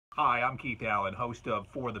Hi, I'm Keith Allen, host of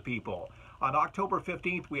For the People. On October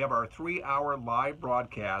 15th, we have our 3-hour live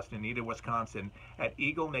broadcast in Neenah, Wisconsin at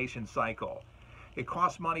Eagle Nation Cycle. It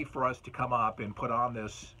costs money for us to come up and put on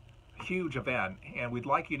this huge event, and we'd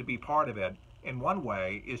like you to be part of it. And one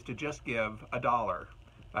way is to just give $1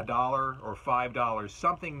 or $5,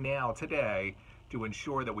 something now today to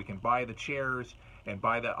ensure that we can buy the chairs and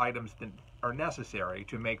buy the items that are necessary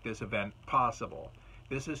to make this event possible.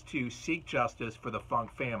 This is to seek justice for the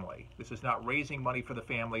Funk family. This is not raising money for the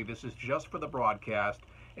family. This is just for the broadcast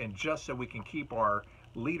and just so we can keep our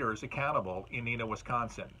leaders accountable in Neenah,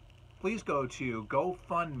 Wisconsin. Please go to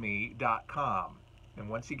GoFundMe.com, and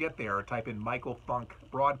once you get there, type in Michael Funk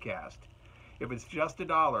Broadcast. If it's just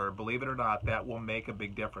 $1, believe it or not, that will make a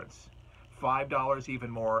big difference. $5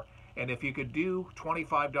 even more. And if you could do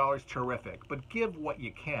 $25, terrific. But give what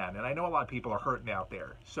you can. And I know a lot of people are hurting out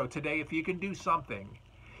there. So today, if you can do something,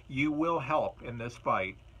 you will help in this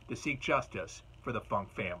fight to seek justice for the Funk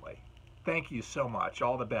family. Thank you so much.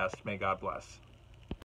 All the best. May God bless.